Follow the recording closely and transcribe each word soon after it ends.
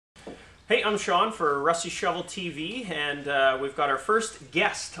Hey, I'm Sean for Rusty Shovel TV, and we've got our first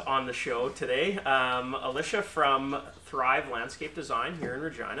guest on the show today, Alicia from Thrive Landscape Design here in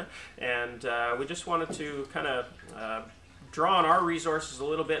Regina, and we just wanted to kind of draw on our resources a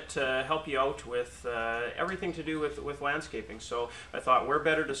little bit to help you out with everything to do with landscaping. So I thought we're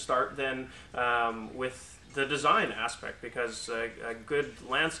better to start than with the design aspect, because a good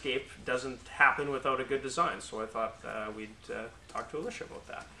landscape doesn't happen without a good design. So I thought we'd talk to Alicia about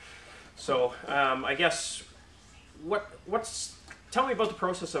that. So I guess tell me about the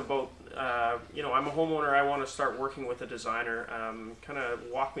process of both. I'm a homeowner. I want to start working with a designer. Kind of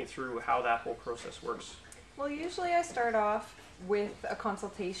walk me through how that whole process works. Well, usually I start off with a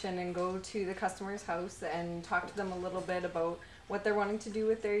consultation and go to the customer's house and talk to them a little bit about what they're wanting to do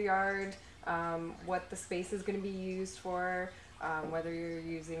with their yard, what the space is going to be used for, whether you're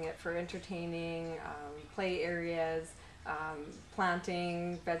using it for entertaining, play areas,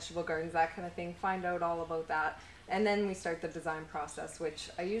 planting, vegetable gardens, that kind of thing. Find out all about that. And then we start the design process, which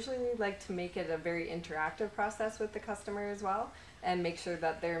I usually like to make it a very interactive process with the customer as well, and make sure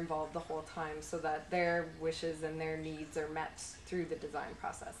that they're involved the whole time so that their wishes and their needs are met through the design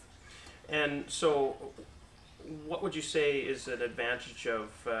process. And so what would you say is an advantage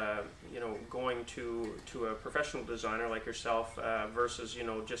of going to a professional designer like yourself versus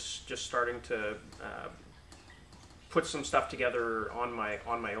just starting to put some stuff together on my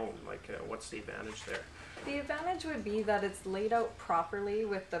own? Like what's the advantage there? The advantage would be that it's laid out properly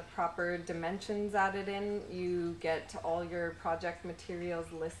with the proper dimensions added in. You get all your project materials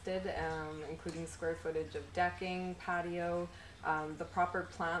listed, including square footage of decking, patio. The proper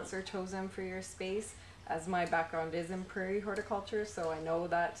plants are chosen for your space. As my background is in prairie horticulture, so I know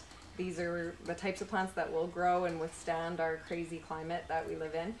that these are the types of plants that will grow and withstand our crazy climate that we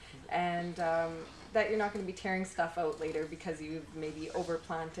live in, and that you're not going to be tearing stuff out later because you've maybe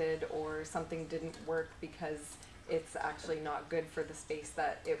overplanted or something didn't work because it's actually not good for the space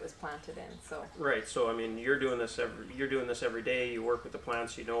that it was planted in. So right. So I mean, you're doing this every day. You work with the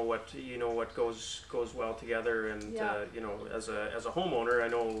plants. You know what goes well together. And yeah. As a homeowner, I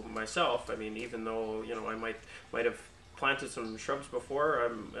know myself. I mean, even though I might have planted some shrubs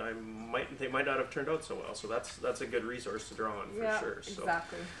before, they might not have turned out so well. So that's a good resource to draw on for sure. So,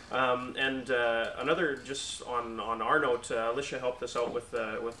 exactly. And another, just on our note, Alicia helped us out with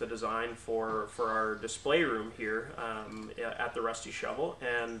the design for our display room here at the Rusty Shovel.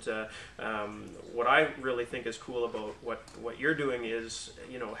 And what I really think is cool about what you're doing is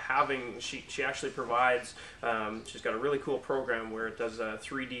she actually provides, she's got a really cool program where it does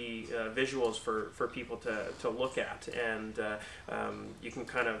 3D visuals for people to look at. And you can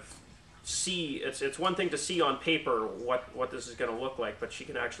kind of see, it's one thing to see on paper what this is going to look like, but she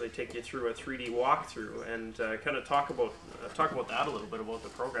can actually take you through a 3D walkthrough and kind of talk about that a little bit, about the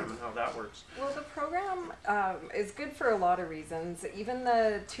program and how that works. Well, the program is good for a lot of reasons. Even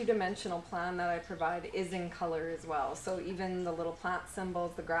the two-dimensional plan that I provide is in color as well. So even the little plant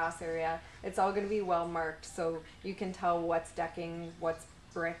symbols, the grass area, it's all going to be well marked, so you can tell what's decking, what's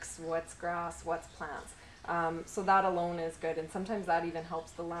bricks, what's grass, what's plants. So that alone is good, and sometimes that even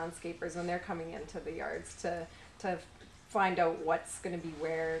helps the landscapers when they're coming into the yards to find out what's going to be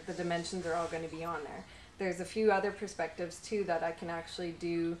where. The dimensions are all going to be on there. There's a few other perspectives too that I can actually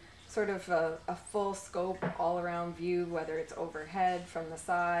do sort of a full scope all around view, whether it's overhead, from the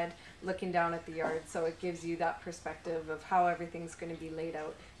side, looking down at the yard, so it gives you that perspective of how everything's going to be laid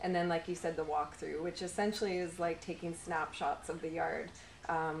out. And then, like you said, the walkthrough, which essentially is like taking snapshots of the yard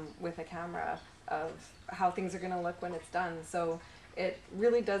with a camera of how things are going to look when it's done. So it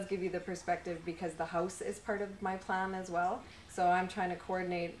really does give you the perspective, because the house is part of my plan as well. So I'm trying to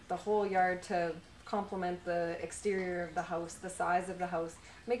coordinate the whole yard to complement the exterior of the house, the size of the house,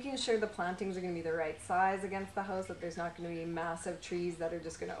 making sure the plantings are going to be the right size against the house, that there's not going to be massive trees that are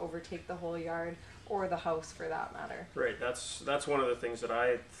just going to overtake the whole yard, or the house for that matter. Right, that's one of the things that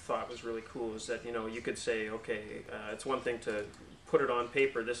I thought was really cool, is that you could say, okay, it's one thing to put it on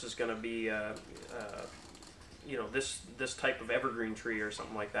paper, this is going to be this type of evergreen tree or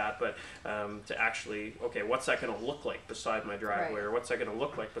something like that, but to actually, okay, what's that going to look like beside my driveway, right, or what's that going to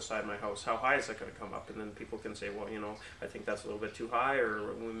look like beside my house? How high is that going to come up? And then people can say, well, I think that's a little bit too high,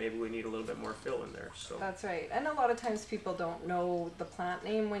 or maybe we need a little bit more fill in there. So that's right. And a lot of times people don't know the plant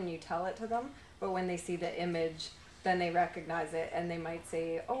name when you tell it to them, but when they see the image, then they recognize it, and they might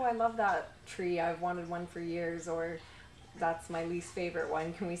say, oh, I love that tree, I've wanted one for years, or that's my least favorite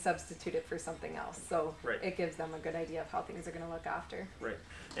one. Can we substitute it for something else? So Right. it gives them a good idea of how things are going to look after. Right.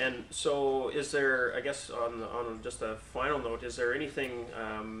 And so, is there, I guess, on just a final note, is there anything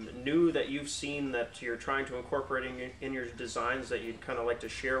new that you've seen that you're trying to incorporate in your designs that you'd kind of like to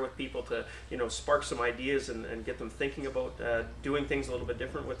share with people to, spark some ideas and get them thinking about doing things a little bit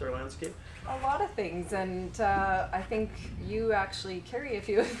different with their landscape? A lot of things, and I think you actually carry a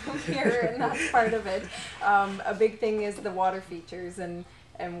few of them here, and that's part of it. A big thing is the water features, and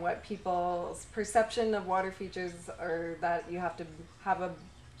what people's perception of water features are, that you have to have a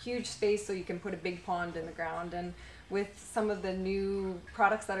huge space so you can put a big pond in the ground. And with some of the new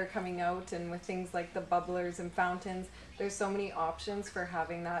products that are coming out, and with things like the bubblers and fountains, there's so many options for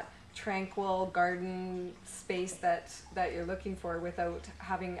having that tranquil garden space that you're looking for without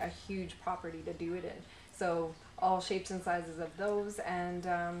having a huge property to do it in. So all shapes and sizes of those, and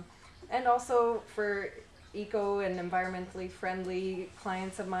also for eco and environmentally friendly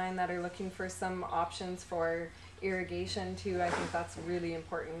clients of mine that are looking for some options for irrigation too. I think that's really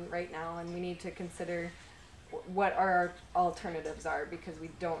important right now, and we need to consider what our alternatives are, because we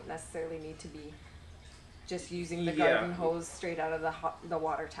don't necessarily need to be just using the garden hose straight out of the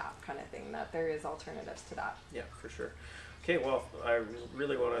water tap kind of thing, that there is alternatives to that. Yeah, for sure. Okay, well, I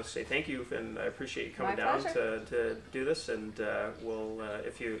really want to say thank you, and I appreciate you coming down to do this. And we'll,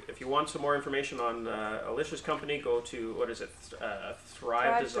 if you want some more information on Alicia's company, go to, what is it,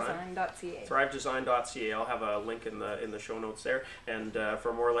 ThriveDesign.ca. ThriveDesign.ca. I'll have a link in the show notes there. And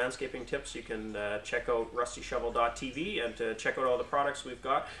for more landscaping tips, you can check out RustyShovel.tv, and to check out all the products we've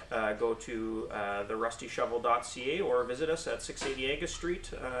got, go to the RustyShovel.ca or visit us at 680 Angus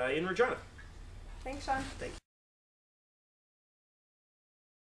Street in Regina. Thanks, Sean. Thank you.